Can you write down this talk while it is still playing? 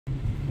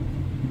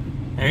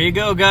There you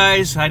go,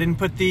 guys. I didn't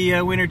put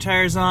the winter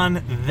tires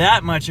on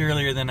that much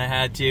earlier than I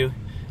had to.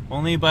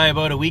 Only by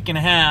about a week and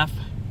a half.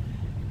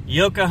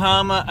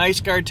 Yokohama Ice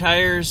Guard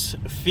tires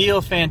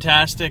feel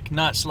fantastic,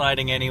 not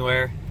sliding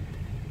anywhere.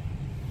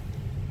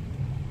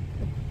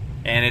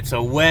 And it's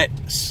a wet,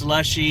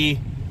 slushy,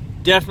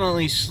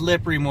 definitely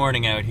slippery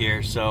morning out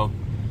here. So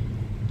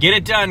get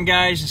it done,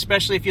 guys,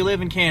 especially if you live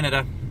in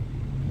Canada.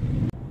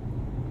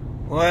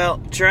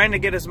 Well, trying to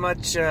get as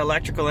much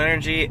electrical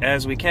energy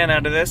as we can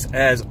out of this,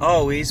 as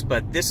always,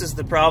 but this is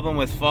the problem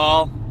with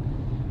fall.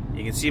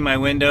 You can see my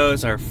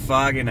windows are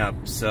fogging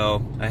up,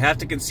 so I have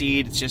to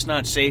concede. It's just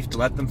not safe to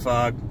let them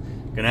fog.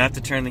 Gonna have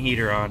to turn the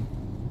heater on.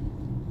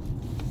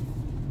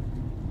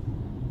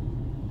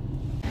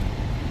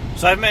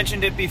 So I've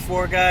mentioned it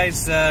before,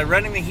 guys,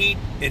 running the heat,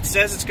 it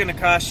says it's gonna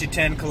cost you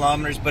 10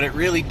 kilometers, but it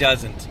really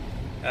doesn't.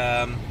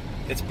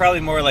 It's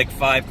probably more like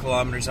 5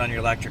 kilometers on your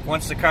electric.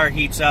 Once the car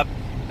heats up,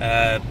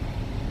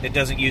 it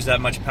doesn't use that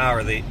much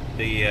power. The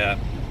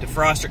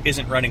defroster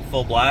isn't running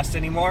full blast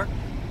anymore.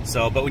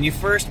 So, but when you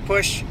first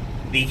push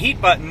the heat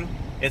button,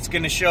 it's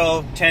going to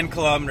show 10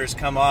 kilometers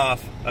come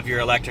off of your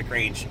electric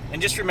range.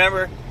 And just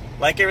remember,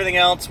 like everything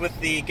else with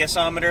the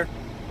guessometer,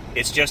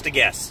 it's just a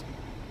guess.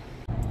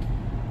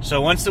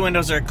 So once the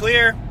windows are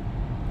clear,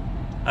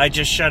 I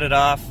just shut it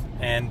off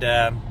and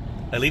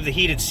I leave the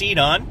heated seat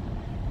on.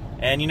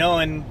 And you know,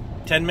 in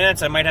 10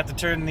 minutes I might have to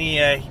turn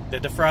the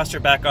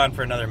defroster back on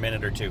for another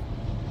minute or two.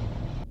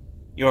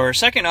 Your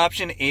second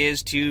option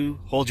is to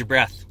hold your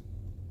breath.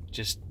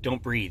 Just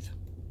don't breathe.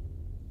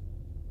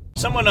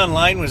 Someone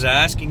online was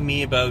asking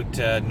me about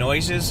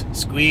noises,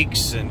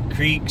 squeaks and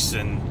creaks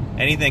and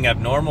anything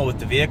abnormal with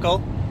the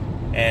vehicle.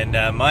 And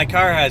my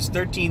car has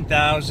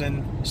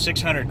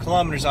 13,600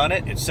 kilometers on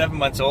it. It's 7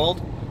 months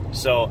old.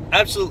 So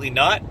absolutely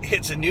not.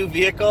 It's a new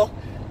vehicle.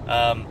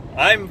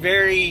 I'm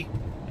very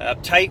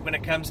uptight when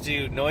it comes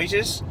to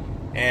noises,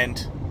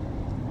 and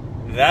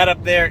that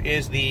up there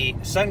is the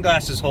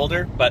sunglasses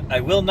holder, but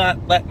I will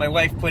not let my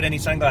wife put any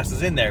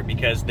sunglasses in there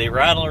because they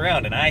rattle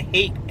around and I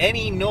hate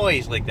any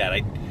noise like that.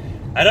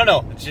 I don't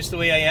know, it's just the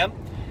way I am.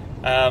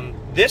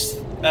 This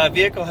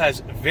vehicle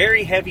has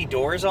very heavy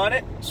doors on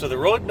it, so the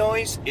road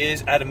noise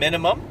is at a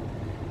minimum.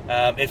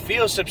 It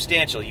feels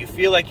substantial. You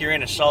feel like you're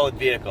in a solid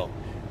vehicle.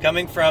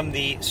 Coming from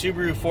the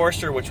Subaru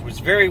Forester, which was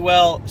very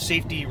well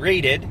safety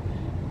rated,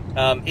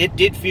 it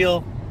did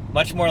feel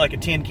much more like a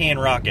tin can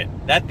rocket.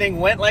 That thing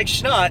went like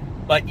schnot,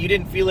 but you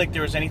didn't feel like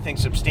there was anything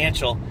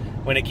substantial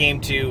when it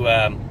came to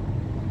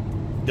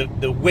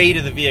the weight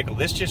of the vehicle.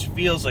 This just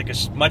feels like a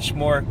much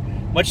more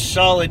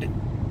solid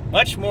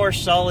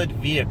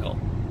vehicle.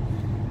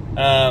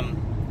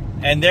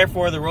 And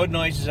therefore the road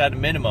noise is at a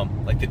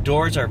minimum. Like, the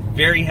doors are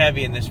very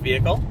heavy in this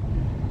vehicle.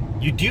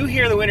 You do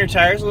hear the winter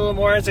tires a little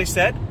more, as I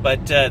said,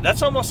 but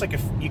that's almost like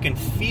you can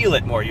feel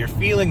it more. You're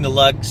feeling the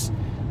lugs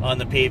on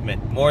the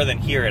pavement more than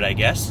hear it, I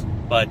guess.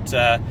 But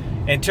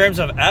in terms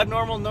of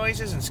abnormal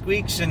noises and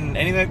squeaks and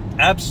anything,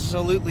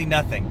 absolutely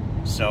nothing.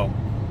 So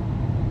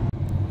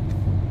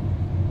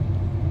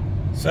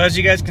as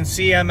you guys can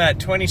see, I'm at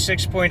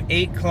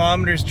 26.8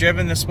 kilometers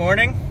driven this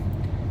morning,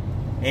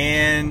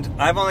 and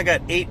I've only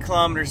got 8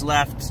 kilometers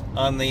left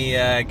on the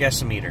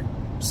guessometer.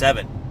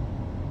 7.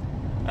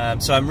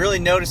 So I'm really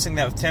noticing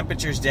that with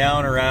temperatures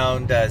down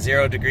around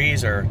 0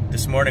 degrees, or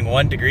this morning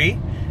 1 degree,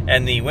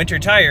 and the winter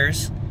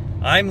tires,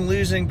 I'm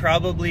losing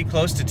probably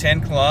close to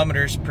 10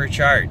 kilometers per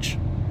charge.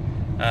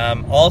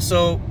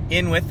 Also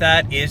in with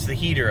that is the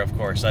heater, of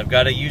course. I've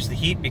got to use the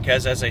heat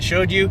because, as I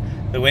showed you,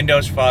 the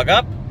windows fog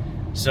up.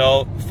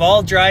 So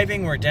fall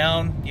driving, we're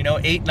down,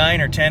 8,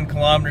 9, or 10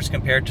 kilometers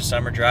compared to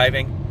summer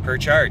driving per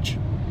charge.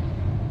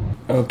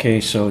 Okay,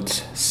 so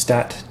it's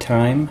stat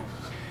time,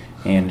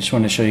 and I just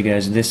want to show you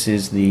guys, this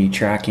is the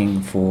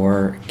tracking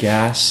for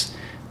gas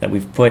that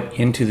we've put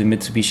into the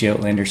Mitsubishi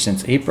Outlander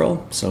since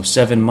April, so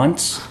 7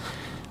 months.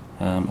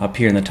 Up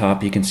here in the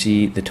top you can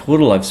see the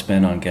total I've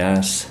spent on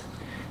gas,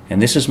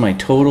 and this is my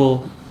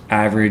total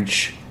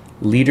average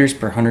liters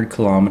per 100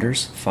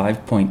 kilometers,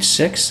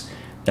 5.6.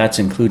 That's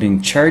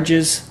including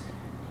charges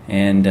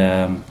and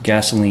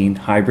gasoline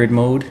hybrid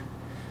mode.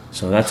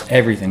 So that's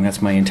everything.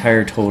 That's my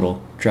entire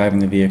total driving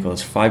the vehicle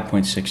is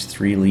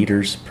 5.63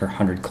 liters per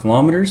 100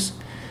 kilometers.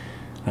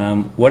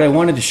 What I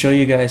wanted to show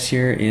you guys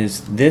here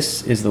is,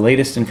 this is the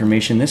latest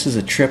information. This is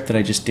a trip that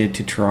I just did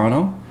to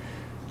Toronto,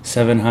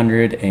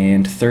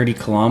 730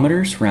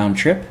 kilometers round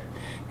trip,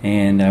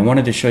 and I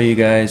wanted to show you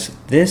guys,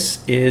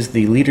 this is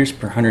the liters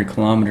per 100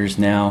 kilometers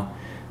now.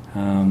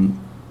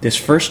 This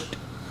first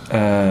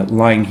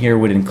line here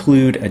would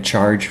include a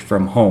charge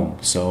from home,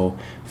 so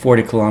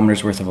 40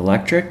 kilometers worth of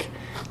electric,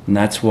 and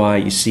that's why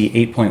you see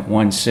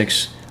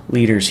 8.16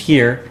 liters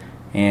here.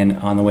 And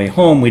on the way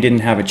home we didn't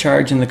have a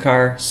charge in the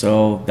car,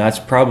 so that's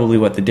probably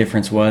what the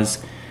difference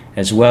was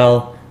as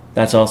well.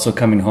 That's also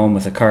coming home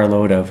with a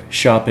carload of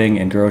shopping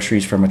and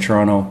groceries from a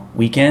Toronto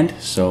weekend,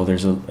 so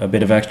there's a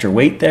bit of extra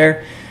weight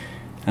there,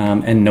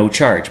 and no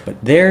charge.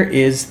 But there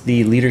is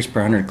the liters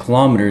per 100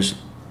 kilometers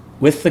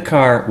with the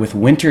car with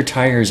winter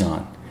tires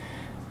on.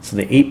 So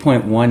the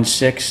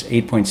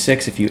 8.16,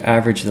 8.6, if you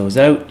average those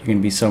out, you're going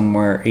to be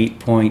somewhere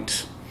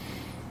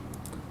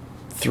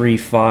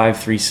 8.35,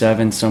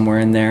 37, somewhere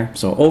in there.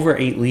 So over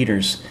 8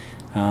 liters.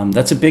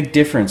 That's a big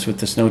difference with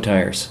the snow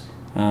tires.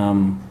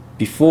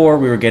 Before,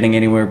 we were getting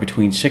anywhere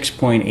between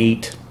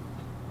 6.8.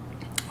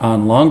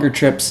 On longer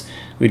trips,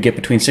 we'd get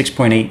between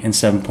 6.8 and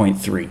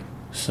 7.3.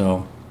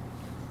 So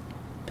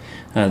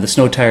the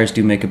snow tires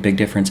do make a big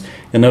difference.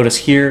 You'll notice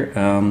here,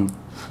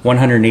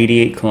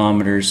 188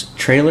 kilometers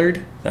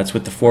trailered. That's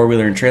with the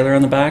four-wheeler and trailer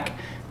on the back.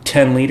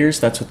 10 liters,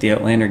 that's what the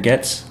Outlander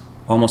gets.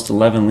 Almost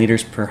 11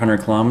 liters per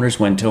 100 kilometers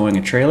when towing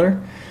a trailer,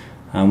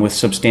 with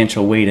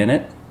substantial weight in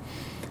it.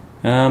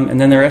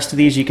 And then the rest of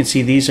these, you can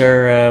see these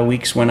are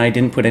weeks when I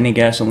didn't put any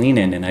gasoline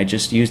in and I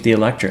just used the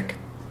electric.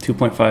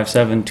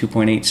 2.57,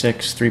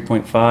 2.86,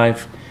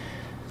 3.5.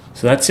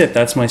 So that's it.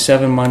 That's my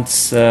 7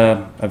 months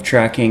of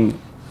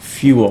tracking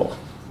fuel.